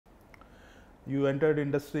You entered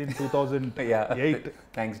industry in 2008.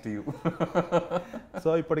 Thanks to you. So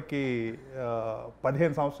ఇప్పటికి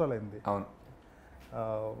 15 సంవత్సరాలు అయింది. అవును.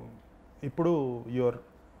 ఇప్పుడు యువర్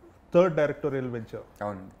థర్డ్ డైరెక్టోరియల్ వెంచర్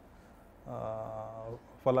అవునండి.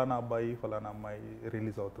 ఫలానా అబ్బాయి ఫలానా అమ్మాయి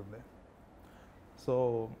రిలీజ్ అవుతుంది. So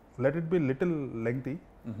let it be little lengthy.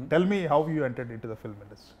 Tell me how you entered in to the film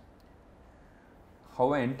industry. How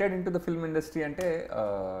I entered in to the film industry అంటే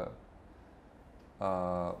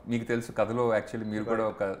మీకు తెలుసు కథలో యాక్చువల్లీ మీరు కూడా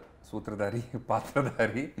ఒక సూత్రధారి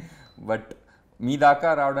పాత్రధారి. బట్ మీ దాకా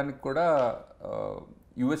రావడానికి కూడా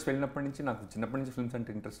యూఎస్ వెళ్ళినప్పటి నుంచి నాకు చిన్నప్పటి నుంచి ఫిల్మ్స్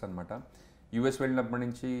అంటే ఇంట్రెస్ట్ అనమాట. యూఎస్ వెళ్ళినప్పటి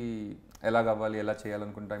నుంచి ఎలా కావాలి ఎలా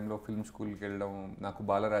చేయాలనుకున్న టైంలో ఫిల్మ్ స్కూల్కి వెళ్ళడం. నాకు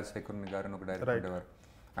బాల రాజశేఖరుని గారు అని ఒక డైరెక్టర్ ఉండేవారు,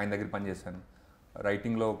 ఆయన దగ్గర పనిచేశాను.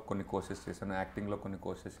 రైటింగ్లో కొన్ని కోర్సెస్ చేశాను, యాక్టింగ్లో కొన్ని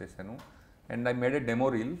కోర్సెస్ చేశాను. And I made a demo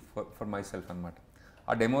reel for my self అనమాట.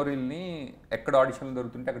 ఆ డెమో రీల్ని ఎక్కడ ఆడిషన్లు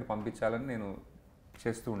దొరుకుతుంటే అక్కడ పంపించాలని నేను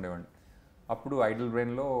చేస్తూ ఉండేవాడిని. అప్పుడు ఐడల్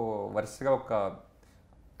బ్రెయిన్లో వరుసగా ఒక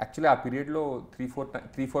యాక్చువల్లీ ఆ పీరియడ్లో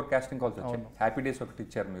త్రీ ఫోర్ కాస్టింగ్ కాల్స్ వచ్చాయి. హ్యాపీ డేస్ ఒకటి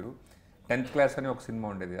ఇచ్చారు మీరు, 10th క్లాస్ అని ఒక సినిమా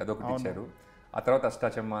ఉండేది అదొకటి ఇచ్చారు, ఆ తర్వాత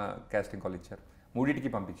అష్టాచమ్మ కాస్టింగ్ కాల్ ఇచ్చారు.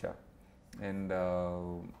 మూడింటికి పంపించారు. And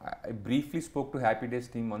I briefly spoke to happy days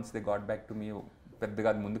team once they got back to me. పెద్దగా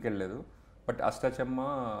అది ముందుకెళ్ళలేదు. But Ashta Chamma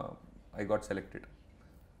I got selected.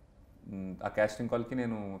 ఆ కాస్టింగ్ కాల్కి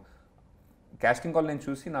కాస్టింగ్ కాల్ నేను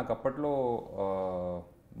చూసి నాకు అప్పట్లో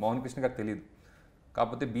మోహన్ కృష్ణ గారు తెలియదు.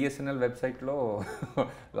 కాకపోతే బిఎస్ఎన్ఎల్ వెబ్సైట్లో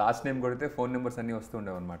లాస్ట్ నేమ్ కొడితే ఫోన్ నెంబర్స్ అన్నీ వస్తూ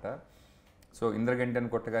ఉండేవన్నమాట. సో ఇంద్రగంటి అని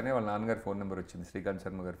కొట్టగానే వాళ్ళ నాన్నగారి ఫోన్ నెంబర్ వచ్చింది, శ్రీకాంత్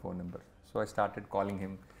శర్మ గారి phone number. So I started calling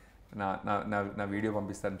him. నా వీడియో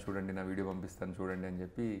పంపిస్తాను చూడండి, నా వీడియో పంపిస్తాను చూడండి అని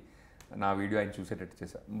చెప్పి నా వీడియో ఆయన చూసేటట్టు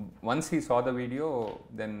చేశాను. Once he saw the video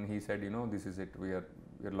then he said this is it,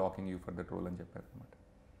 we are locking you for that role అని చెప్పారు అనమాట.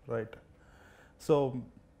 Right. So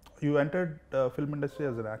you entered film industry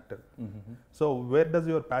as an actor. So where does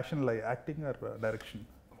your passion lie, acting or direction?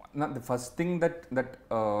 The first thing that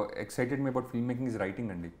excited me about filmmaking is writing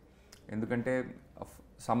అండి. ఎందుకంటే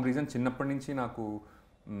some reason చిన్నప్పటి నుంచి నాకు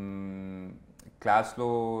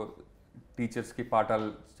క్లాస్లో టీచర్స్కి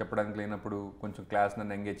పాఠాలు చెప్పడానికి లేనప్పుడు కొంచెం క్లాస్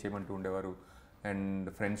నన్ను ఎంగేజ్ చేయమంటూ ఉండేవారు. And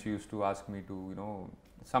friends use to ask me to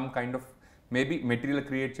some kind of maybe material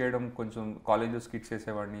create చేయడం, కొంచెం కాలేజ్లో స్కిట్స్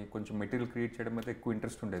చేసేవాడిని, కొంచెం మెటీరియల్ క్రియేట్ చేయడం అయితే ఎక్కువ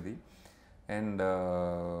ఇంట్రెస్ట్ ఉండేది. అండ్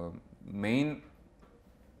మెయిన్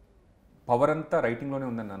పవర్ అంతా రైటింగ్లోనే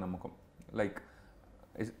ఉందని నా నమ్మకం. Like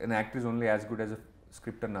an actor is only as good as a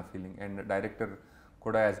script and a feeling, and a director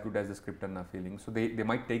కూడా as good as the script and a feeling. So they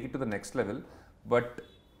might take it to the next level, but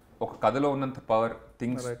ఒక కథలో ఉన్నంత power,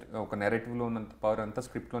 things ఒక నెరేటివ్లో ఉన్నంత power అంతా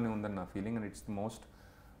స్క్రిప్ట్లోనే ఉందని నా feeling. And it's the most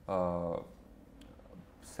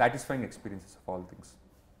satisfying experiences of all things.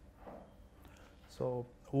 So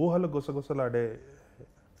ఊహలు గుసగుసలాడే,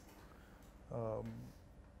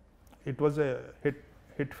 it was a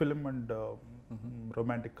hit film and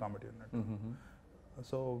romantic comedy అన్నట్టు.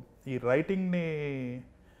 సో ఈ రైటింగ్ని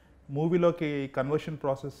మూవీలోకి కన్వర్షన్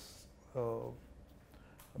ప్రాసెస్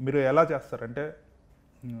మీరు ఎలా చేస్తారంటే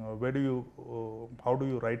how do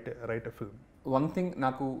you write a film? One thing,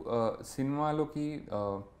 నాకు సినిమాలోకి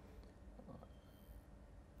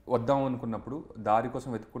వద్దాం అనుకున్నప్పుడు, దారి కోసం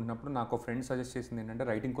వెతుక్కుంటున్నప్పుడు నాకు ఫ్రెండ్ సజెస్ట్ చేసింది ఏంటంటే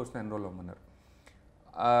రైటింగ్ కోర్స్లో ఎన్రోల్ అవ్వమన్నారు.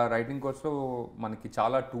 ఆ రైటింగ్ కోర్స్లో మనకి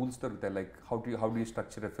చాలా టూల్స్ దొరుకుతాయి. Like how do you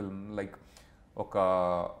structure a film. Like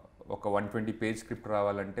ఒక 120 పేజ్ స్క్రిప్ట్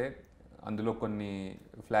రావాలంటే అందులో కొన్ని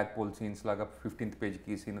ఫ్లాగ్ పోల్ సీన్స్ లాగా 15th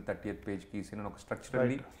పేజ్కి సీన్, 30th పేజ్కి సీన్ అని ఒక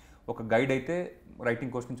స్ట్రక్చరల్లీ ఒక గైడ్ అయితే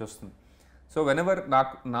రైటింగ్ కోర్స్ నుంచి వస్తుంది. సో వెనెవర్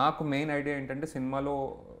నాకు మెయిన్ ఐడియా ఏంటంటే సినిమాలో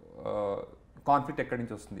కాన్ఫ్లిక్ట్ ఎక్కడి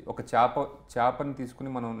నుంచి వస్తుంది. ఒక చేపని తీసుకుని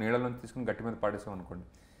మనం నీళ్ళలోంచి తీసుకుని గట్టి మీద పాడేసాం అనుకోండి,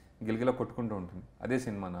 గిలిగిలో కొట్టుకుంటూ ఉంటుంది. అదే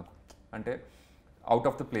సినిమా నాకు. అంటే out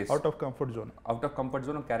of the place, out of comfort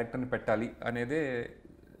zone క్యారెక్టర్ని పెట్టాలి అనేదే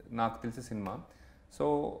నాకు తెలిసే సినిమా. సో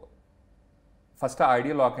ఫస్ట్ ఆ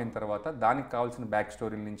ఐడియా లాక్ అయిన తర్వాత దానికి కావాల్సిన బ్యాక్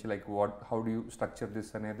స్టోరీల నుంచి like how do you structure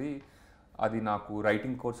this అనేది, అది నాకు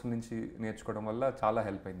రైటింగ్ కోర్సుల నుంచి నేర్చుకోవడం వల్ల చాలా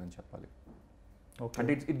హెల్ప్ అయిందని చెప్పాలి.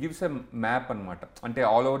 అంటే ఇట్ గివ్స్ ఎ మ్యాప్ అనమాట. అంటే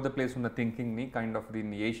ఆల్ ఓవర్ ద ప్లేస్ ఉన్న థింకింగ్ని కైండ్ ఆఫ్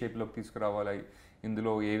దీన్ని ఏ షేప్లోకి తీసుకురావాలి,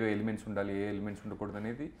 ఇందులో ఏవే ఎలిమెంట్స్ ఉండాలి, ఏ ఎలిమెంట్స్ ఉండకూడదు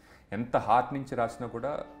అనేది ఎంత హార్ట్ నుంచి రాసినా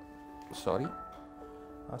కూడా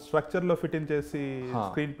స్ట్రక్చర్లో ఫిట్ ఇన్ చేసి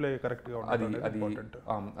స్క్రీన్ ప్లే కరెక్ట్గా అది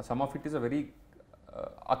some of it is a very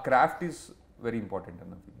ఆ క్రాఫ్ట్ ఈస్ వెరీ ఇంపార్టెంట్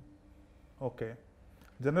అన్న ఫీలింగ్. ఓకే.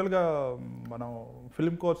 జనరల్గా మనం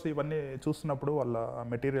ఫిల్మ్ కోర్స్ ఇవన్నీ చూస్తున్నప్పుడు వాళ్ళ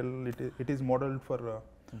material it is modelled for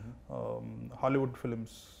Hollywood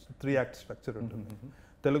films 3 act structure ఉంటుంది.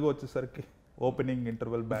 తెలుగు వచ్చేసరికి opening,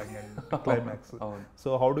 interval, bang and climax. So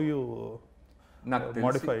how do you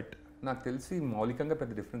modify it? నాకు తెలిసి మౌలికంగా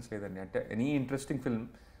పెద్ద డిఫరెన్స్ లేదండి. అంటే ఎనీ ఇంట్రెస్టింగ్ ఫిల్మ్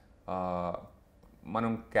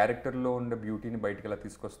మనం క్యారెక్టర్లో ఉండే బ్యూటీని బయటికి ఎలా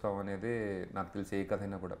తీసుకొస్తాం అనేదే నాకు తెలిసి ఏ కథ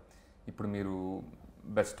అయినా కూడా. ఇప్పుడు మీరు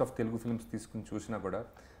బెస్ట్ ఆఫ్ తెలుగు ఫిల్మ్స్ తీసుకుని చూసినా కూడా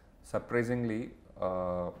సర్ప్రైజింగ్లీ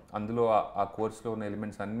అందులో ఆ కోర్స్లో ఉన్న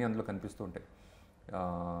ఎలిమెంట్స్ అన్నీ అందులో కనిపిస్తూ ఉంటాయి.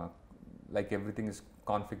 లైక్ ఎవ్రీథింగ్ ఇస్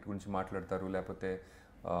కాన్ఫ్లిక్ట్ గురించి మాట్లాడతారు, లేకపోతే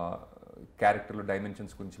క్యారెక్టర్లో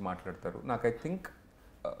డైమెన్షన్స్ గురించి మాట్లాడతారు. నాకు ఐ థింక్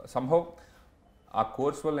సంహౌ ఆ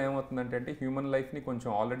కోర్స్ వల్ల ఏమవుతుందంటే హ్యూమన్ లైఫ్ని కొంచెం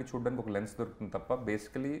ఆల్రెడీ చూడడానికి ఒక లెన్స్ దొరుకుతుంది తప్ప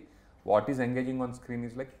basically what is engaging on screen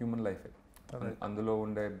is like human life. అందులో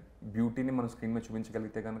ఉండే బ్యూటీని మనం స్క్రీన్ మీద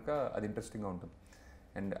చూపించగలిగితే కనుక అది ఇంట్రెస్టింగ్గా ఉంటుంది.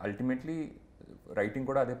 అండ్ అల్టిమేట్లీ రైటింగ్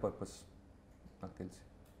కూడా అదే పర్పస్ నాకు తెలిసి.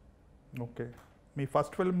 Okay, me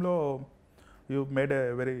first ఫిల్మ్లో you made a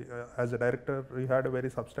very as a director you had a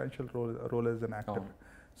very substantial role as an actor.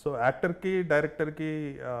 So యాక్టర్కి డైరెక్టర్కి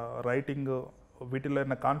రైటింగ్ వీటిలో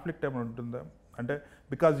ఏమైనా కాన్ఫ్లిక్ట్ ఏమైనా ఉంటుందా? అంటే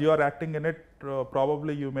because you are acting in it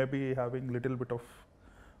probably you may be having little bit of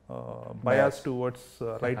bias towards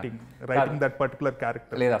writing that particular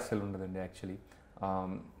character. లేదు, అస్సలు ఉండదండి.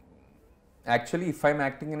 Actually if I'm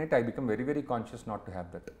acting in it I become very very conscious not to have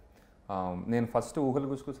that. నేను first ఊహలు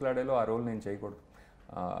గుసగుసలాడేలో ఆ role నేను చేయకూడదు.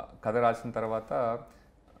 కథ రాసిన తర్వాత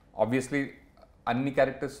ఆబ్వియస్లీ అన్ని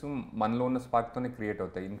క్యారెక్టర్స్ మనలో ఉన్న స్పార్క్తోనే క్రియేట్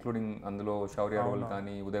అవుతాయి, ఇంక్లూడింగ్ అందులో శౌర్య రోల్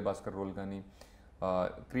కానీ ఉదయ్ భాస్కర్ రోల్ కానీ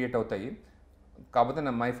క్రియేట్ అవుతాయి. కాకపోతే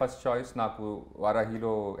మై ఫస్ట్ చాయిస్ నాకు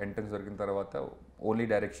వారాహిలో ఎంట్రన్స్ దొరికిన తర్వాత ఓన్లీ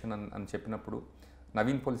డైరెక్షన్ అని చెప్పినప్పుడు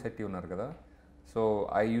నవీన్ పోలిశెట్టి ఉన్నారు కదా, so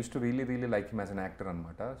I use to really like him as an actor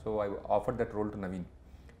అనమాట. So I offered that role to Naveen,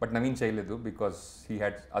 but Naveen చేయలేదు because he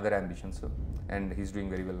had other ambitions and he's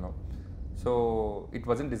doing very well now. So it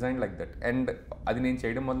wasn't design like that. And అది నేను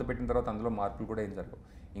చేయడం మొదలు పెట్టిన తర్వాత అందులో మార్పులు కూడా ఏం జరగవు.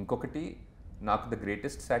 ఇంకొకటి, నాకు the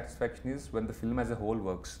greatest satisfaction is when the film as a whole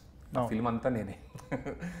works. Film అంతా నేనే.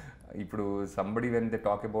 ఇప్పుడు somebody when they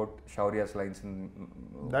talk about Shaurya's lines in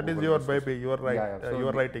that is your baby, you are right, you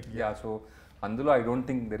are writing. Yeah, so అందులో I don't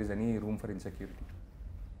think there is any room for insecurity.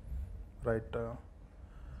 Right.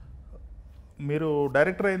 మీరు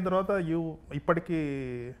director అయిన తర్వాత ఇప్పటికీ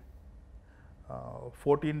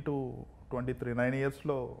 14 to 23 9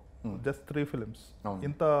 yearsలో just 3 films.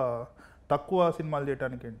 ఇంత తక్కువ సినిమాలు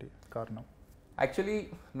చేయడానికి ఏంటి కారణం? యాక్చువల్లీ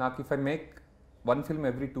నాకు if I make one film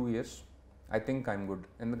every 2 years I think I'm good.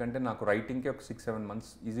 ఎందుకంటే నాకు రైటింగ్కి ఒక 6-7 months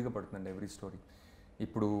ఈజీగా పడుతుందండి ఎవ్రీ స్టోరీ.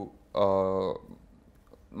 ఇప్పుడు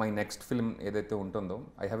మై నెక్స్ట్ ఫిల్మ్ ఏదైతే ఉంటుందో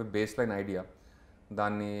I have a base line idea,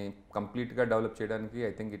 దాన్ని కంప్లీట్గా డెవలప్ చేయడానికి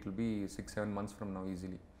I think it will be 6-7 months from now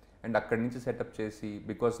easily. And అక్కడి నుంచి సెటప్ చేసి,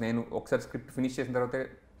 బికాస్ నేను ఒకసారి స్క్రిప్ట్ ఫినిష్ చేసిన తర్వాతే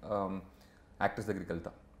యాక్టర్స్ దగ్గరికి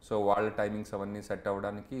వెళ్తా, సో వాళ్ళ టైమింగ్స్ అవన్నీ సెట్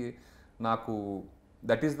అవ్వడానికి నాకు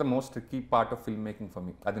that is the most tricky part of film making for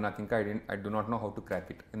me. అది నాకు ఇంకా I do not know how to crack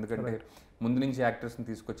it. ఎందుకంటే ముందు నుంచి యాక్టర్స్ని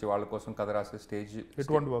తీసుకొచ్చి వాళ్ళ కోసం కథ రాసే స్టేజ్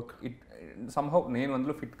ఇట్ సమ్హౌ నేను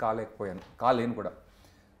అందులో ఫిట్ కాలేను కూడా.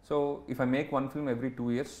 So if I make one film every 2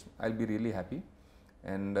 years I will be really happy.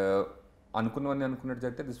 And అనుకున్నవన్నీ అనుకున్నట్టు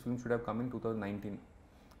జరిగితే this film should have come in 2019.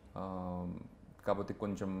 కాకపోతే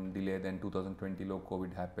కొంచెం delay, then 2020లో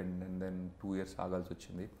Covid happened and then 2 years ఆగాల్సి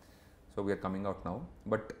వచ్చింది. So we are coming out now.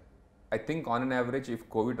 But I think on an average, if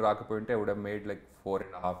COVID రాకపోయింటే I would have made like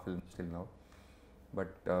 4.5 films till now.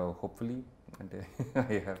 But hopefully,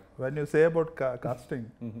 I have. When you say about casting,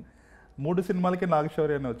 3 సినిమాలకి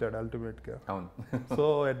నాగశౌర్య అని వచ్చాడు అల్టిమేట్గా. అవును. So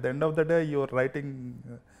at the end of the day your writing,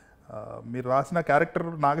 మీరు రాసిన character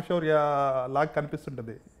Naga Shaurya లాగా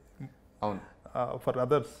కనిపిస్తుంటుంది. అవును. For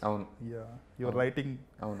others. అవును. యువర్ రైటింగ్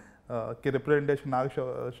అవును కి రిప్రజెంటేషన్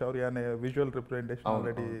నాగశౌర్య అనే విజువల్ రిప్రజెంటేషన్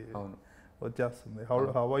ఆల్రెడీ వచ్చేస్తుంది. How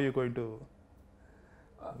are you going to?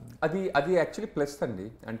 అది యాక్చువల్లీ ప్లస్ అండి.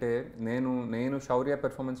 అంటే నేను శౌర్య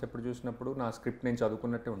పెర్ఫార్మెన్స్ ఎప్పుడు చూసినప్పుడు నా స్క్రిప్ట్ నేను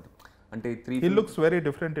చదువుకున్నట్టే ఉంటుంది. అంటే he looks very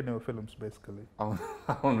different in your films basically.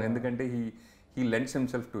 అవును, ఎందుకంటే he lends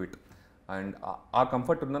himself to it. And ఆ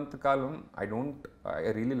కంఫర్ట్ ఉన్నంతకాలం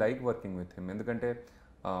I really like working with him. ఎందుకంటే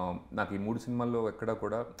నాకు ఈ 3 సినిమాల్లో ఎక్కడ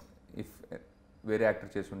కూడా ఇఫ్ వేరే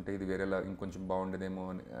యాక్టర్ చేసి ఉంటే ఇది వేరేలా ఇంకొంచెం బాగుండేదేమో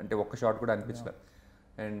అని అంటే ఒక్క షాట్ కూడా అనిపించలేదు.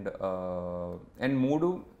 అండ్ 3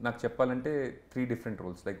 నాకు చెప్పాలంటే 3 different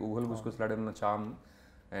రోల్స్. లైక్ ఊహలు గుసగుసలాడిన చామ్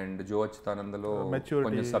అండ్ జో అచ్యుతానందలో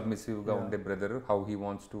కొంచెం సబ్మిసివ్గా ఉండే brother, how he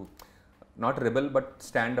wants to not rebel but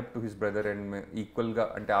stand up to his brother and ఈక్వల్గా,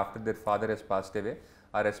 అంటే after there father Hess passed away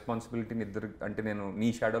ఆ రెస్పాన్సిబిలిటీని ఇద్దరు, అంటే నేను నీ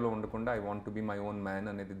షాడోలో ఉండకుండా I want to be my own man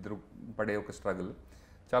అనేది ఇద్దరు పడే ఒక స్ట్రగుల్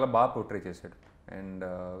చాలా బాగా పోర్ట్రే చేశాడు. And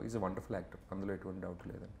is a wonderful actor, అందులో ఎటువంటి డౌట్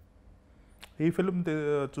లేదండి. ఈ ఫిల్మ్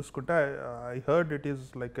చూసుకుంటే I heard it is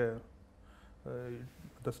like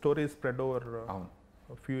the story spread over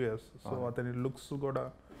few years. So అతని లుక్స్ కూడా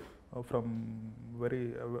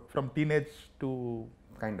from teenage to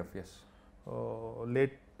kind of yes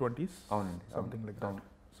late 20s, అవునండి, సంథింగ్ లైక్ దట్.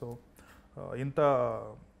 సో ఇంత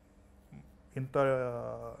ఇంత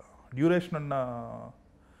డ్యూరేషన్ ఉన్న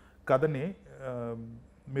కథని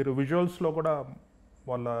మీరు విజువల్స్లో కూడా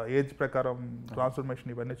వాళ్ళ ఏజ్ ప్రకారం ట్రాన్స్ఫర్మేషన్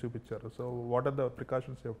ఇవన్నీ చూపించారు. So what are the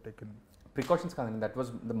precautions you have taken? Precautions కాదండి, that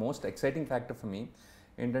was the most exciting factor for me.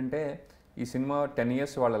 ఏంటంటే ఈ సినిమా 10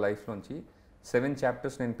 years వాళ్ళ లైఫ్లోంచి 7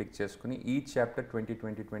 chapters నేను పిక్ చేసుకుని ఈచ్ చాప్టర్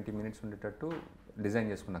 20 minutes ఉండేటట్టు డిజైన్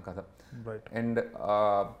చేసుకున్న కథ. రైట్. అండ్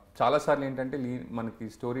చాలాసార్లు ఏంటంటే మనకి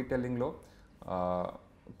స్టోరీ టెల్లింగ్లో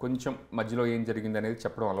కొంచెం మధ్యలో ఏం జరిగింది అనేది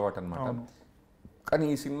చెప్పడం అలవాటు అనమాట. కానీ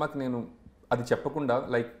ఈ సినిమాకి నేను అది చెప్పకుండా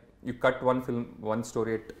like you cut one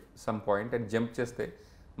story at some point and jump చేస్తే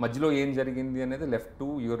మధ్యలో ఏం జరిగింది అనేది left to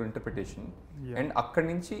your interpretation. And అక్కడి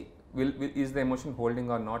నుంచి is the emotion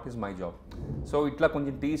holding are not is my job. So ఇట్లా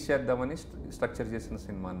కొంచెం టీజ్ చేద్దామని స్ట్రక్చర్ చేసిన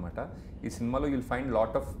సినిమా అనమాట. ఈ సినిమాలో you'll find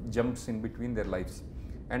lot of jumps in between there lifes.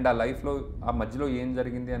 And ఆ లైఫ్లో ఆ మధ్యలో ఏం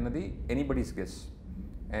జరిగింది అన్నది ఎనీబడీస్ గెస్.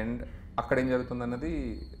 అండ్ అక్కడ ఏం జరుగుతుంది అన్నది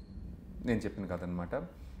నేను చెప్పిన కథ అనమాట.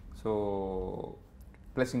 సో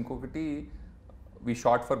ప్లస్ ఇంకొకటి we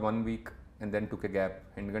short for 1 week and then took a gap.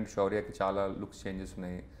 ఎందుకంటే శౌర్యకి చాలా లుక్స్ చేంజెస్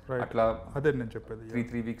ఉన్నాయి. అట్లా అదే నేను చెప్పేది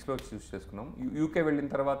 3 weeksలో చూస్ చేసుకున్నాం. యూకే వెళ్ళిన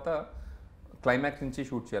తర్వాత క్లైమాక్స్ నుంచి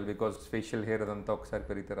షూట్ చేయాలి బికాజ్ ఫేషియల్ హెయిర్ అదంతా ఒకసారి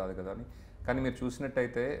పెరిగితే రాదు కదా అని. కానీ మీరు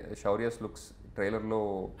చూసినట్టయితే శౌర్యస్ లుక్స్ ట్రైలర్లో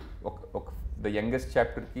ఒక ద యంగెస్ట్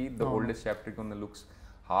చాప్టర్కి ద ఓల్డెస్ట్ చాప్టర్కి ఉన్న లుక్స్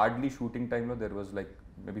హార్డ్లీ షూటింగ్ టైంలో there was like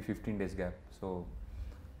maybe 15 days gap. So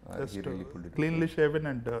cleanly shaven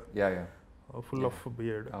and yeah full of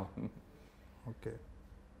beard. Okay.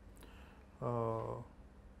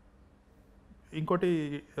 ఇంకోటి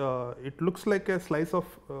it looks like A slice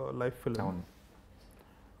of life film.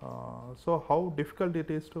 So how difficult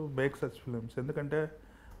it is to make such films? ఎందుకంటే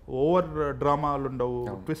over డ్రామాలు ఉండవు,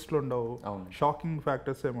 ట్విస్ట్లు ఉండవు, shocking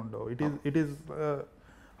factors ఏమి ఉండవు. It is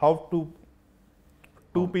how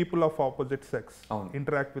two people of opposite sex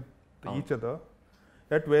interact with each other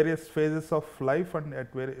at various phases of life and at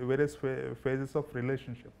various phases of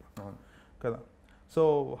relationship. Kada. So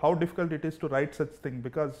how difficult it is to write such thing,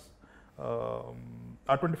 because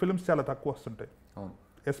అటువంటి films చాలా తక్కువ వస్తుంటాయి,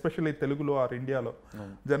 especially తెలుగులో are ఇండియాలో.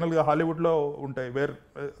 జనరల్గా హాలీవుడ్లో ఉంటాయి, wear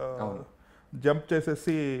jump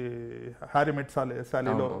చేసేసి హ్యారీ మెట్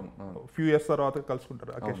సాలీలో ఫ్యూ ఇయర్స్ తర్వాత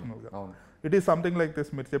కలుసుకుంటారు అకేషనల్గా. It is something like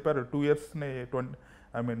this. మీరు చెప్పారు 2 yearsని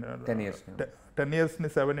 10 yearsని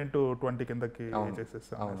 7 into 20 కిందకి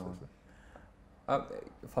చేసేస్తాను.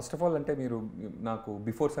 ఫస్ట్ ఆఫ్ ఆల్ అంటే మీరు నాకు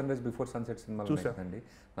బిఫోర్ సన్రైజ్ బిఫోర్ సన్సెట్ సినిమాలు చూసానండి.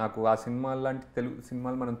 నాకు ఆ సినిమా లాంటి తెలుగు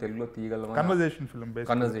సినిమాలు మనం తెలుగులో తీయగలమా,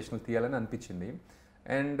 కన్వర్జేషనల్ తీయాలని అనిపించింది.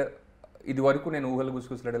 అండ్ ఇది వరకు నేను ఊహలు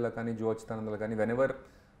గుసగుసలాడేలా కానీ జోచితానందలో కానీ వెనెవర్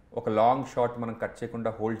ఒక లాంగ్ షాట్ మనం కట్ చేయకుండా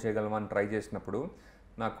హోల్డ్ చేయగలమా అని ట్రై చేసినప్పుడు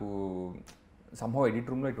నాకు సంహౌ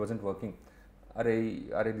ఎడిట్ రూమ్లో ఇట్ వాజంట్ వర్కింగ్.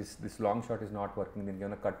 అరే this long shot is not working, దీనికి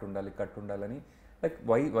ఏమైనా కట్ ఉండాలని. Like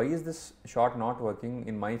why is this shot not working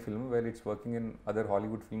in my film where it's working in other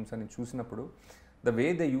Hollywood films అని చూసినప్పుడు the way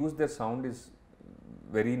they use there sound is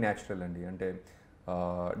very natural అండి. అంటే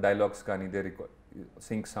dialogues కానీ they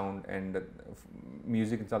sync sound and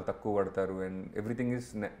music చాలా తక్కువ పడతారు and everything is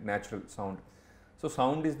natural sound. So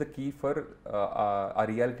sound is the key for ఆ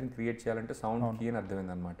రియాలిటీని create చేయాలంటే సౌండ్ కీ అని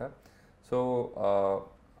అర్థమైంది అనమాట. సో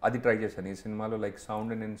అది ట్రై చేశాను ఈ సినిమాలో. లైక్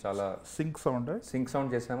సౌండ్ నేను చాలా సింక్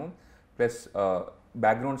సౌండ్ చేసాము. ప్లస్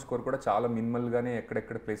బ్యాక్గ్రౌండ్ స్కోర్ కూడా చాలా మినిమల్గానే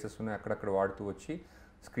ఎక్కడెక్కడ ప్లేసెస్ ఉన్నాయి అక్కడక్కడ వాడుతూ వచ్చి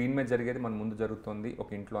స్క్రీన్ మీద జరిగేది మన ముందు జరుగుతుంది ఒక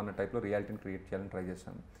ఇంట్లో అన్న టైప్లో రియాలిటీని క్రియేట్ చేయాలని ట్రై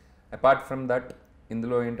చేశాను. అపార్ట్ ఫ్రమ్ దట్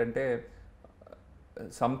ఇందులో ఏంటంటే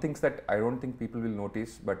some things that I don't think people will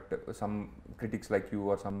notice but some critics like you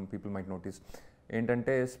are some people might notice.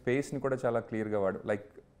 ఏంటంటే స్పేస్ని కూడా చాలా క్లియర్గా వాడు. Like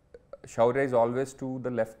Shaurya is always to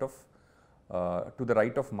the left of to the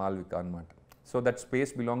right of Malvika అనమాట. So that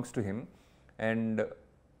space belongs to him. And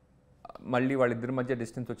మళ్ళీ వాళ్ళిద్దరి మధ్య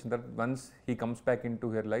distance వచ్చిన తర్వాత once he comes back in to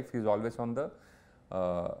hear life he is always on the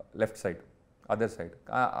left side, other side.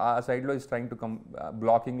 ఆ సైడ్లో is trying to come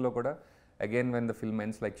బ్లాకింగ్లో కూడా again when the film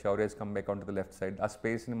ends like Shaurya is come back on to the left side. ఆ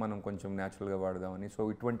స్పేస్ని మనం కొంచెం న్యాచురల్గా వాడదామని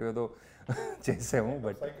so ఇటువంటి ఏదో చేసాము,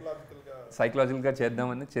 బట్ సైకలాజికల్గా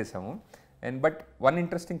చేద్దామని చేసాము. And but one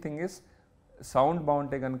interesting thing is sound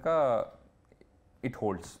బాగుంటే కనుక ఇట్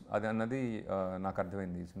హోల్డ్స్ అది అన్నది నాకు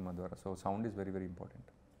అర్థమైంది ఈ సినిమా ద్వారా. So sound is very very important.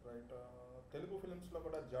 Right. Telugu ఫిల్మ్స్లో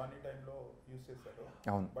కూడా జానీ టైంలో యూజ్ చేశారు.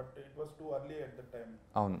 అవును. But it was too early at the time.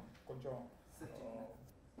 అవును. కొంచెం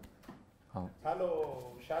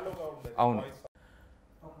షాలోగా ఉండేది. అవును.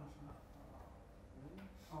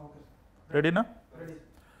 రెడీనా?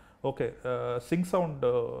 ఓకే. సింగ్ సౌండ్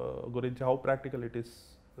గురించి how practical it is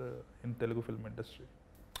in Telugu film industry?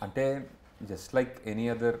 అంటే జస్ట్ లైక్ ఎనీ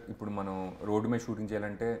అదర్, ఇప్పుడు మనం రోడ్డు మీద షూటింగ్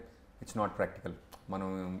చేయాలంటే ఇట్స్ నాట్ ప్రాక్టికల్. మనం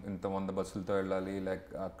ఇంత 100 బస్సులతో వెళ్ళాలి, లైక్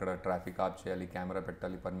అక్కడ ట్రాఫిక్ ఆఫ్ చేయాలి, కెమెరా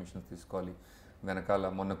పెట్టాలి, పర్మిషన్స్ తీసుకోవాలి, వెనకాల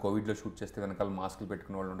మొన్న కోవిడ్లో షూట్ చేస్తే వెనకాల మాస్కులు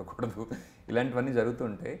పెట్టుకునే వాళ్ళు ఉండకూడదు, ఇలాంటివన్నీ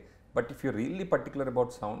జరుగుతుంటాయి. But if you really particular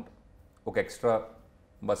about sound, ఒక ఎక్స్ట్రా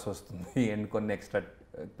బస్ వస్తుంది అండ్ కొన్ని ఎక్స్ట్రా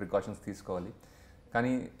ప్రికాషన్స్ తీసుకోవాలి.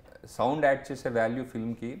 కానీ సౌండ్ యాడ్ చేసే వాల్యూ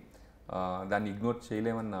ఫిల్మ్కి దాన్ని ఇగ్నోర్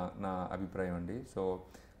చేయలేమని నా అభిప్రాయం అండి. సో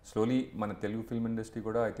స్లోలీ మన తెలుగు ఫిల్మ్ ఇండస్ట్రీ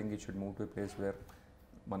కూడా I think it should move to A place where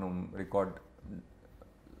మనం రికార్డ్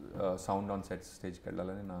సౌండ్ ఆన్ సెట్ స్టేజ్కి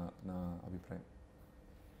వెళ్ళాలని నా అభిప్రాయం.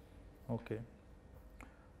 ఓకే,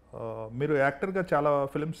 మీరు యాక్టర్గా చాలా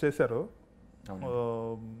ఫిల్మ్స్ చేశారు.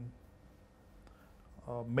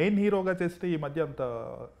 మెయిన్ హీరోగా చేస్తే ఈ మధ్య అంత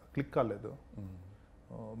క్లిక్ కాలేదు.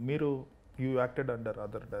 మీరు you acted under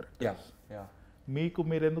other directors, మీకు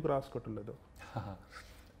మీరు ఎందుకు రాసుకోవట్లేదు?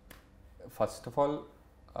 First of all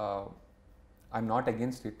I'm not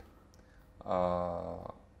against it,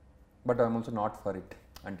 but I'm also not for it.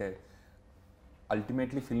 అంటే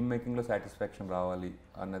అల్టిమేట్లీ ఫిల్మ్ మేకింగ్లో సాటిస్ఫాక్షన్ రావాలి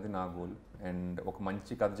అన్నది నా గోల్. అండ్ ఒక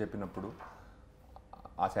మంచి కథ చెప్పినప్పుడు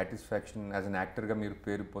ఆ సాటిస్ఫాక్షన్ యాజ్ అన్ యాక్టర్గా మీరు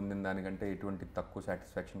పేరు పొందిన దానికంటే ఎటువంటి తక్కువ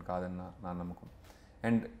సాటిస్ఫాక్షన్ కాదన్న నా నమ్మకం.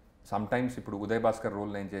 అండ్ సమ్టైమ్స్ ఇప్పుడు ఉదయ్ భాస్కర్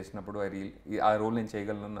రోల్ నేను చేసినప్పుడు ఆ రోల్ నేను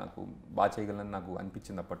చేయగలను, నాకు బాగా చేయగలను నాకు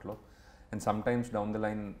అనిపించింది అప్పట్లో. And sometimes down the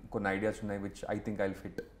line కొన్ని ఐడియాస్ ఉన్నాయి which I think I'll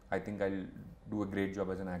fit, I think I'll do a great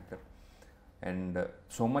job as an actor. And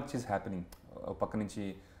so much is happening. పక్క నుంచి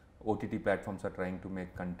OTT platforms are trying to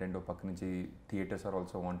make content, ఓ పక్క నుంచి theatres are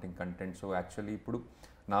also wanting content. So actually ఇప్పుడు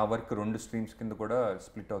నా work 2 streams కింద కూడా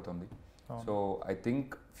split అవుతుంది. So I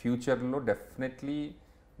think ఫ్యూచర్లో definitely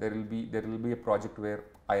there will be a project where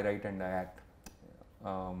I right and I act,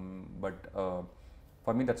 but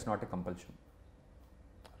for me that's not a compulsion.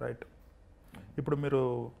 Right. ఇప్పుడు మీరు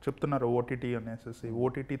చెప్తున్నారు OTT అనేసి,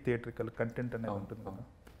 ఓటీటీ థియేట్రికల్ కంటెంట్ అనేది ఉంటుంది కదా.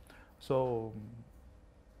 సో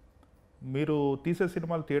మీరు తీసే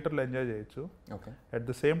సినిమాలు థియేటర్లో ఎంజాయ్ చేయొచ్చు. Okay. At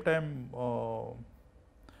the same time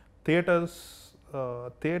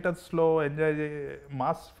థియేటర్స్లో enjoy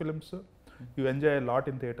mass films you enjoy lot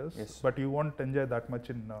in theatres, but you won't enjoy that much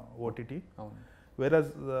in OTT. whereas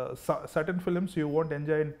certain films you won't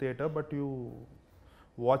enjoy in theater but you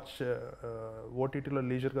watch OTTలో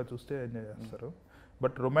లీజర్గా చూస్తే enjoy చేస్తారు.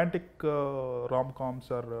 But romantic rom-coms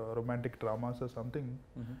or romantic dramas or something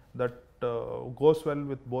that goes well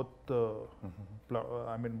with both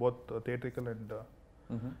I mean both theatrical and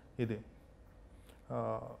ఇది.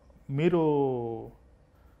 మీరు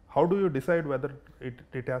how do you decide whether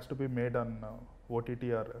it has to be made on OTT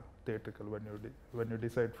or theatrical when you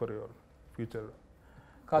decide for your future?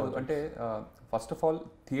 కాదు అంటే first of all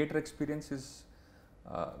theatre experience is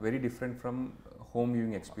very different from home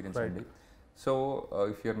viewing experience అండి. So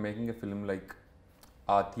if you're making a film like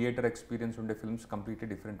ఆ theatre experience ఉండే films completely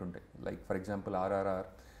different ఉంటాయి. Like for example RRR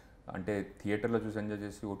అంటే థియేటర్లో చూసి enjoy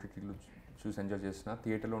చేసి ఓటీటీలో చూసి ఎంజాయ్ చేసిన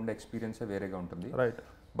థియేటర్లో ఉండే ఎక్స్పీరియన్సే వేరేగా ఉంటుంది. రైట్.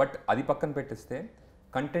 బట్ అది పక్కన పెట్టేస్తే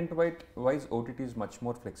content wise OTT is much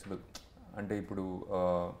more flexible. అంటే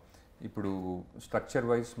ఇప్పుడు స్ట్రక్చర్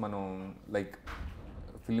వైజ్ మనం లైక్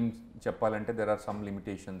ఫిల్మ్ చెప్పాలంటే దెర్ ఆర్ సమ్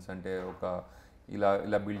లిమిటేషన్స్. అంటే ఒక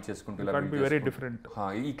ఇలా బిల్డ్ చేసుకుంటూ వెరీ డిఫరెంట్,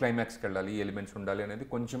 ఈ క్లైమాక్స్కి వెళ్ళాలి, ఈ ఎలిమెంట్స్ ఉండాలి అనేది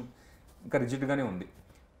కొంచెం ఇంకా రిజిడ్గానే ఉంది.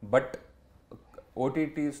 బట్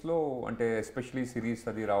ఓటీటీస్లో అంటే ఎస్పెషలీ సిరీస్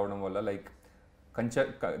అది రావడం వల్ల లైక్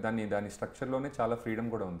దాని స్ట్రక్చర్లోనే చాలా ఫ్రీడమ్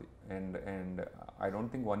కూడా ఉంది. And I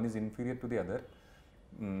don't think one is inferior to the other.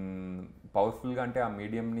 పవర్ఫుల్గా అంటే ఆ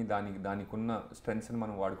మీడియంని దానికున్న స్ట్రెంగ్స్ని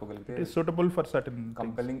మనం వాడుకోగలిగితే సూటబుల్ ఫర్ సర్టన్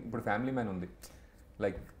కంపెలింగ్. ఇప్పుడు ఫ్యామిలీ మ్యాన్ ఉంది,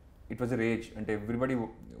 లైక్ ఇట్ వాజ్ రేజ్ అంటే ఎవ్రీబడి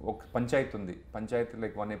ఒక పంచాయత్ ఉంది, పంచాయత్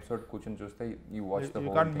లైక్ 1 ఎపిసోడ్ కూర్చొని చూస్తే you watch the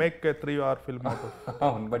whole thing. Make a 3 hour film out of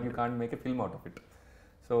అవును, but you can't make a film out of it.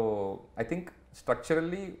 So I think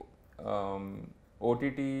structurally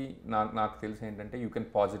OTT నాకు తెలిసి ఏంటంటే you can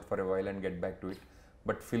pause it for a while and get back to it.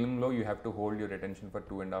 But ఫిల్మ్లో you have to hold your attention for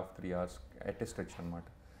 2.5-3 hours at a stretch అనమాట.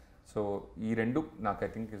 So ఈ రెండు నాకు I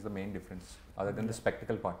think is the main difference other then the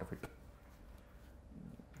spectacle part of it.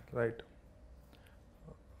 Right.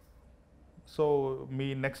 So me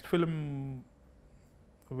next film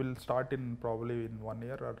will start in probably in 1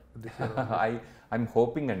 year or this year? I'm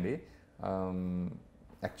hoping అండి.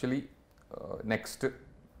 Actually next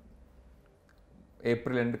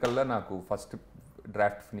April end కల్లా నాకు first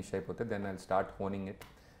draft finish అయిపోతే then I start honing it.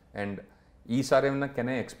 And ఈసారి ఏమన్నా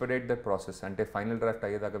can I expedite that process అంటే final draft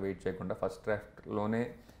అయ్యేదాకా wait చేయకుండా first డ్రాఫ్ట్లోనే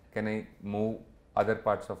can I move other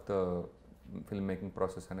parts of the film making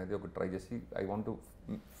process అనేది ఒక ట్రై చేసి I want to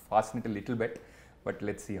fasten it a little bit, but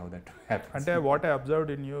let's see how that happens. And what I observed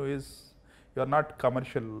in you is you are not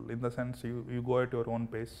commercial in the sense you go at your own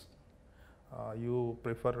pace. You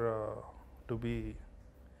prefer to be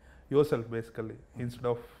yourself basically instead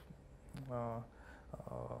of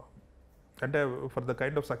and for the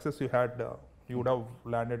kind of success you had You would have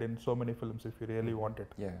landed in so many films if you really wanted.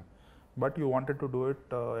 Yeah. But you wanted to do it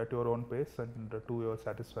at your own pace and to your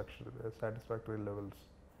satisfactory levels.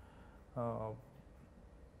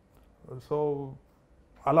 So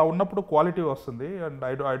అలా ఉన్నప్పుడు quality వస్తుంది and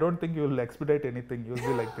I don't think you will expect anything you'll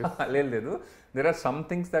be like this. లేదు there are some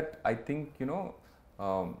things that I think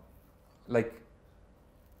like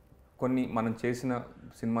కొన్ని మనం చేసిన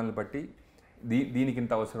సినిమాలను బట్టి దీనికి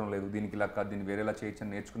ఇంత అవసరం లేదు, దీనికి ఇలా కాదు, దీన్ని వేరేలా చేయొచ్చు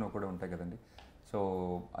అని నేర్చుకున్నవి కూడా ఉంటాయి కదండి. సో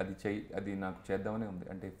అది నాకు చేద్దామనే ఉంది.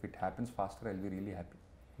 అంటే if it happens faster I will be really happy.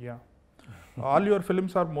 Yeah, all your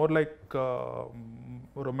films are more like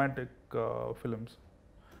romantic films.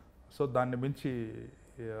 So దాన్ని మించి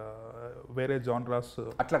వేరే జానరాస్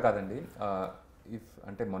అట్లా కాదండి.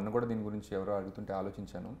 అంటే మొన్న కూడా దీని గురించి ఎవరో అడుగుతుంటే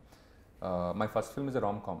ఆలోచించాను. My first film is a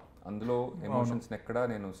rom com. అందులో ఎమోషన్స్ని ఎక్కడ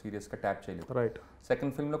నేను సీరియస్గా ట్యాప్ చేయలేదు. రైట్.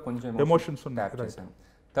 సెకండ్ ఫిల్మ్లో కొంచెం ఎమోషన్స్ ట్యాప్ చేశాను.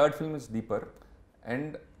 Third film is deeper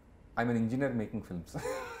and I'm an engineer making films.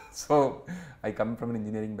 So I come from an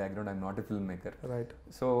engineering background, I'm not a film maker. Right.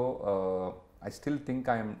 So I still think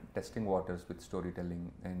I am testing waters with storytelling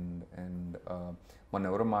and మొన్న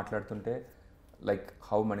ఎవరో మాట్లాడుతుంటే like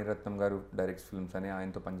how Mani Ratnam గారు directs films అని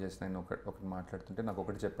ఆయనతో పనిచేసిన ఆయన ఒకటి మాట్లాడుతుంటే నాకు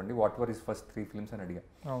ఒకటి చెప్పండి, what were his first 3 films అని అడిగా.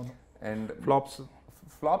 అండ్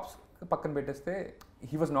ఫ్లాప్స్ పక్కన పెట్టేస్తే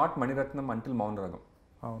he was not Mani Ratnam until మౌన్ రాగం.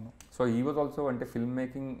 అవును. సో హీ వాజ్ ఆల్సో అంటే ఫిల్మ్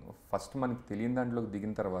మేకింగ్ ఫస్ట్ మనకి తెలియని దాంట్లోకి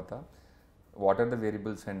దిగిన తర్వాత what are the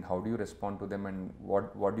variables and how do you respond to them and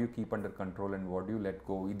what do you keep under control and what do you let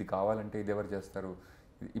go. ఇది కావాలంటే ఇది ఎవరు చేస్తారు.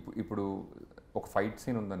 ఇప్పుడు ఒక ఫైట్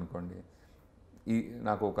సీన్ ఉందనుకోండి,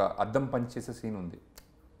 నాకు ఒక అద్దం పంచ్ చేసే సీన్ ఉంది,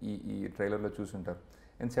 ఈ ట్రైలర్లో చూసుంటారు.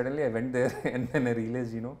 And suddenly I went there and then I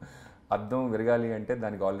realise అద్దం విరగాలి అంటే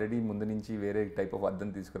దానికి ఆల్రెడీ ముందు నుంచి వేరే టైప్ ఆఫ్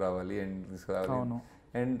అద్దం తీసుకురావాలి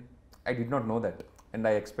and I did not know that and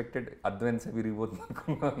I expected అద్దం ఎంత విరిగిపోతుంది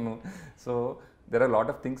అనుకున్నాను. So there are a lot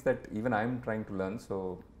of things that even I am trying to learn. So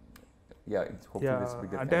yeah, it's hopefully this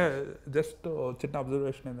bigger. అంటే just చిన్న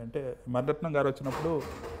observation ఏంటంటే మణిరత్నం గారు వచ్చినప్పుడు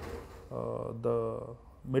the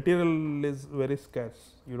material is very scars.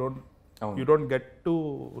 You don't get to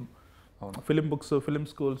film books, film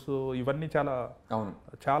schools ఇవన్నీ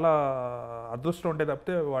చాలా అదృష్టం ఉంటే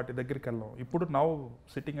తప్పితే వాటి దగ్గరికి వెళ్ళాం. ఇప్పుడు now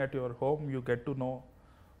sitting at your home you get to know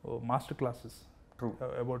master classes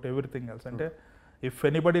about everything else. అంటే if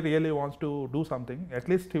anybody really wants to do something, at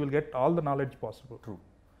least he will get all the knowledge possible. True.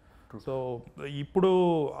 So ఇప్పుడు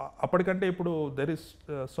అప్పటికంటే ఇప్పుడు there is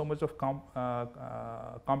so much of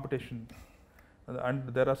competition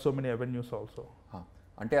and there are so many avenues also.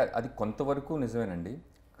 అంటే అది కొంతవరకు నిజమేనండి.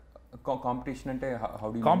 Competition అంటే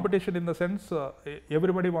competition in the sense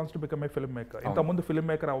everybody wants to become a film maker. ఇంతకుముందు film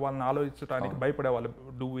maker అవ్వాలని ఆలోచించడానికి భయపడే వాళ్ళు,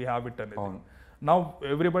 డూ వీ హ్యావ్ ఇట్ అనేది. Now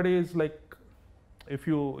everybody is like if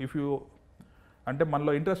you అంటే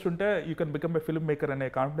మనలో ఇంట్రెస్ట్ ఉంటే you can become a film maker అనే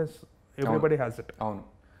కాన్ఫిడెన్స్ ఎవ్రీబడి హ్యాస్ ఇట్. అవును.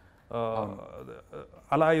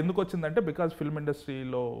 అలా ఎందుకు వచ్చిందంటే బికాజ్ ఫిల్మ్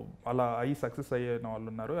ఇండస్ట్రీలో అలా అయ్యి సక్సెస్ అయ్యిన వాళ్ళు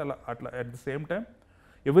ఉన్నారు. అట్లా at the same time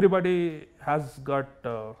everybody has gut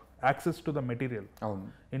access to the material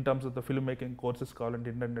in terms of the film making courses కావాలంటే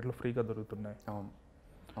ఇంటర్నెట్లో ఫ్రీగా దొరుకుతున్నాయి.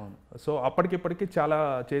 సో అప్పటికిప్పటికి చాలా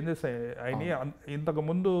చేంజెస్ అయినాయి.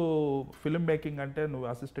 ఇంతకుముందు ఫిల్మ్ మేకింగ్ అంటే నువ్వు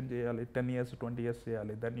అసిస్టెంట్ చేయాలి, 10 years 20 years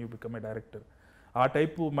చేయాలి, then you become a director. ఆ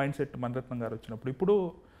టైపు మైండ్ సెట్ మణిరత్నం గారు వచ్చినప్పుడు ఇప్పుడు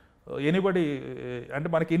ఎనీబడి అంటే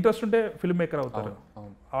మనకి ఇంట్రెస్ట్ ఉంటే ఫిల్మ్ మేకర్ అవుతారు.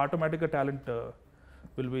 ఆటోమేటిక్గా టాలెంట్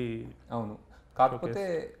విల్ బి. అవును. కాకపోతే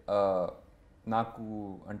నాకు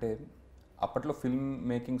అంటే అప్పట్లో ఫిల్మ్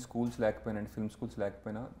మేకింగ్ స్కూల్స్ లేకపోయినా, ఫిల్మ్ స్కూల్స్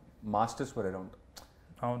లేకపోయినా మాస్టర్స్ వర్ అరౌండ్.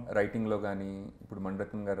 అవును. రైటింగ్లో కానీ ఇప్పుడు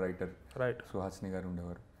మణిరత్నం గారు రైటర్, రైట్, సుహాసిని గారు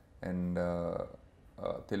ఉండేవారు. అండ్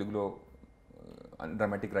తెలుగులో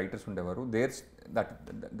డ్రామాటిక్ రైటర్స్ ఉండేవారు.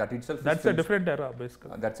 That it self that's a different ఎరా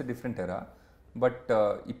బేసికల్లీ. దట్స్ ఎ డిఫరెంట్ ఎరా. బట్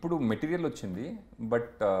ఇప్పుడు మెటీరియల్ వచ్చింది.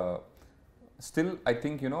 బట్ స్టిల్ ఐ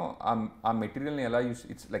థింక్ ఆ మెటీరియల్ని ఎలా use,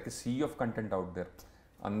 it's like a see of content out there.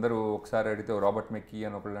 అందరూ ఒకసారి అడిగితే రాబర్ట్ మెక్కీ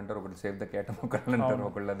అని ఒకళ్ళు అంటారు, ఒకళ్ళు సేవ్ ద క్యాట్ అని ఒకళ్ళు అంటారు,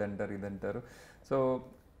 ఒకళ్ళు అదంటారు ఇదంటారు. So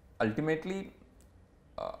ultimately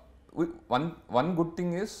one good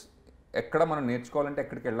thing is ఎక్కడ మనం నేర్చుకోవాలంటే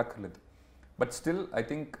ఎక్కడికి వెళ్ళక్కర్లేదు. But still I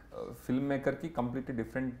think film మేకర్కి completely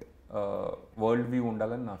different world view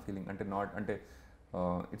ఉండాలని నా ఫీలింగ్. అంటే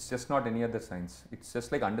it's just not any other science. It's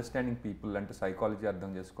just like understanding people. అంటే సైకాలజీ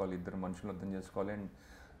అర్థం చేసుకోవాలి, ఇద్దరు మనుషులు అర్థం చేసుకోవాలి.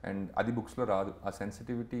 అండ్ అది బుక్స్లో రాదు. ఆ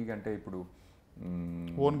సెన్సిటివిటీ అంటే ఇప్పుడు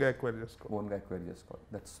ఓన్గా ఎక్వైర్ చేసుకోవాలి.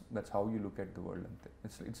 That's how you look at the world. అంతే.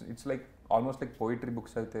 It's like almost like poetry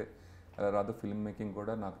books అయితే అలా రాదు, ఫిల్మ్ మేకింగ్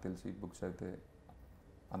కూడా నాకు తెలిసి బుక్స్ అయితే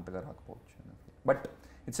అంతగా రాకపోవచ్చు. But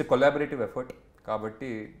it's a collaborative effort. కాబట్టి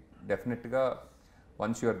డెఫినెట్గా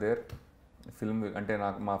వన్స్ యూఆర్ దేర్ ఫిల్మ్ అంటే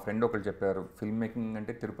నాకు మా ఫ్రెండ్ ఒకళ్ళు చెప్పారు, ఫిల్మ్ మేకింగ్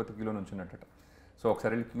అంటే తిరుపతిలో నుంచున్నట్ట. సో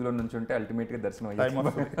ఒకసారి వెళ్ళి క్యూలో నుంచి ఉంటే అల్టిమేట్గా దర్శనం Time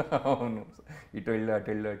అయ్యింది. అవును, ఇటు వెళ్ళు అటు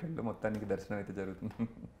వెళ్ళు అటు వెళ్ళు మొత్తానికి దర్శనం అయితే జరుగుతుంది.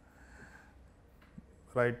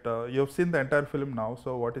 Right. You've seen the entire film now, so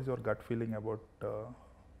what is your gut feeling about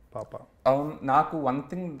Papa? అవును, నాకు one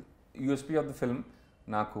thing USP of the film,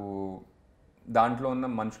 నాకు దాంట్లో ఉన్న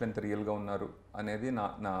మనుషులు ఎంత రియల్గా ఉన్నారు అనేది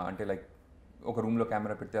నా అంటే లైక్ ఒక రూమ్లో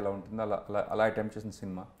కెమెరా పెడితే ఎలా ఉంటుందో అలా అలా అలా అటెంప్ట్ చేసిన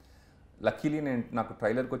సినిమా. లక్కీలీ నాకు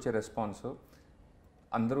ట్రైలర్కి వచ్చే రెస్పాన్స్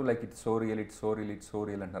అందరూ like it's so real, it's so real, it's so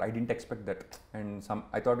real అంటారు. I didn't expect that. And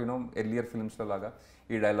I thought earlier ఫిల్మ్స్లో లాగా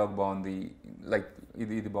ఈ డైలాగ్ బాగుంది, లైక్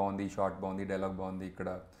ఇది బాగుంది, ఈ షార్ట్ బాగుంది, ఈ డైలాగ్ బాగుంది, ఇక్కడ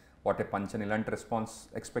వాట్ ఏ పంచ్ అని ఇలాంటి రెస్పాన్స్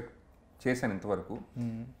ఎక్స్పెక్ట్ చేశాను ఇంతవరకు.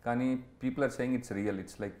 కానీ people are saying it's real,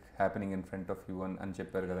 it's like happening in front of you అని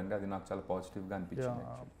చెప్పారు కదండి, అది నాకు చాలా పాజిటివ్గా అనిపించింది.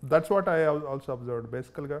 That's what I also observed.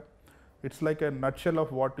 Basically, it's like a nutshell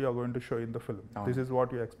of what you are going to show in the film. This is what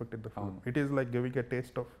you expect in the film. It is like giving a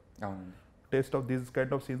taste of these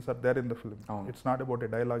kind of scenes are there in the film. It's not about a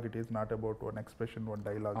dialogue, it is not about one expression, one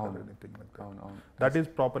dialogue or anything like that. That is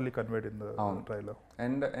properly conveyed in the trailer.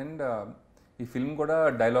 And ఈ film కూడా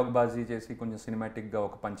dialogue bhaji చేసి కొంచెం సినిమాటిక్గా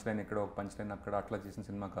ఒక punch line ఇక్కడ ఒక punch line అక్కడ అట్లా చేసిన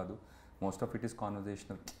సినిమా కాదు. Most of it is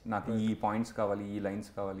conversational. నాకు ఈ పాయింట్స్ కావాలి, ఈ లైన్స్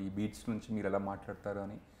కావాలి, ఈ బీట్స్ నుంచి మీరు ఎలా మాట్లాడతారు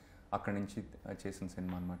అని అక్కడి నుంచి చేసిన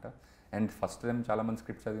సినిమా అనమాట. అండ్ ఫస్ట్ టైం చాలామంది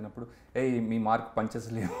స్క్రిప్ట్ చదివినప్పుడు మీ మార్క్ పంచెస్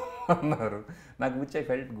లేవు అన్నారు. నాకు విచ్ ఐ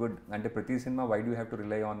ఫెల్ట్ గుడ్. అంటే ప్రతి cinema why do have to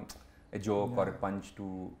rely on a joke are a punch to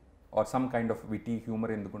are some kind of witty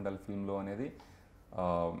humour ఎందుకు ఉండాలి ఫిల్మ్లో అనేది,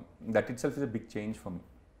 that it self is a big change for me.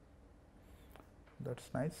 That's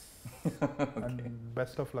nice. And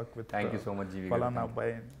best of luck with Thank you so much, Jeevi. Phalana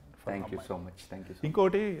Abbayi Phalana Thank you Ammayi. so much. Thank you so much.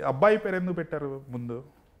 ఇంకోటి అబ్బాయి పేరు ఎందుకు పెట్టారు ముందు?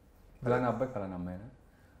 ఫలానా అబ్బాయి ఫలానా అమ్మాయి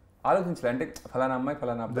ఆలోచించలే. అంటే ఫలానా అమ్మాయి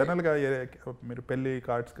ఫలానా అబ్బాయి జనరల్గా మీరు పెళ్లి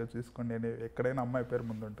కార్డ్స్ తీసుకోండి, ఎక్కడైనా అమ్మాయి పేరు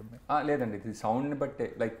ముందు ఉంటుంది. లేదండి, ఇది సౌండ్ని బట్టే.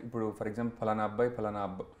 లైక్ ఇప్పుడు ఫర్ ఎగ్జాంపుల్ ఫలానా అబ్బాయి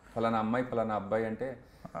ఫలానా అమ్మాయి ఫలానా అబ్బాయి అంటే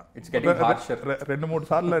ఇట్స్ గెటింగ్ హార్షర్. 2-3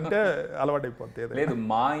 సార్లు అంటే అలవాటు అయిపోతుంది. లేదు,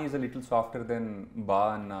 మా is a little softer then బా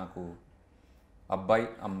అని నాకు అబ్బాయి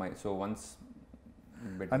అమ్మాయి. సో వన్స్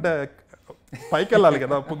అంటే పైకి వెళ్ళాలి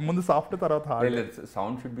కదా, ముందు సాఫ్ట్ తర్వాత hard.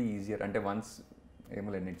 Sound should be easier. అంటే వన్స్ ఏమో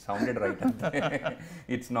లేదు, ఇట్ సౌండెడ్ రైట్ అంటే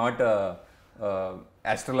ఇట్స్ నాట్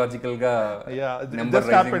ఆస్ట్రాలజికల్గా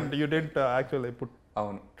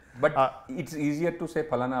అవును. But it's easier to say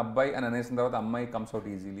ఫలానా అబ్బాయి అని అనేసిన తర్వాత అమ్మాయి కమ్స్ అవుట్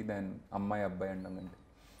ఈజీలీ దెన్ అమ్మాయి అబ్బాయి అంటాం. అంటే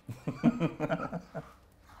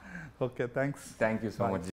okay, thanks. Thank you so much.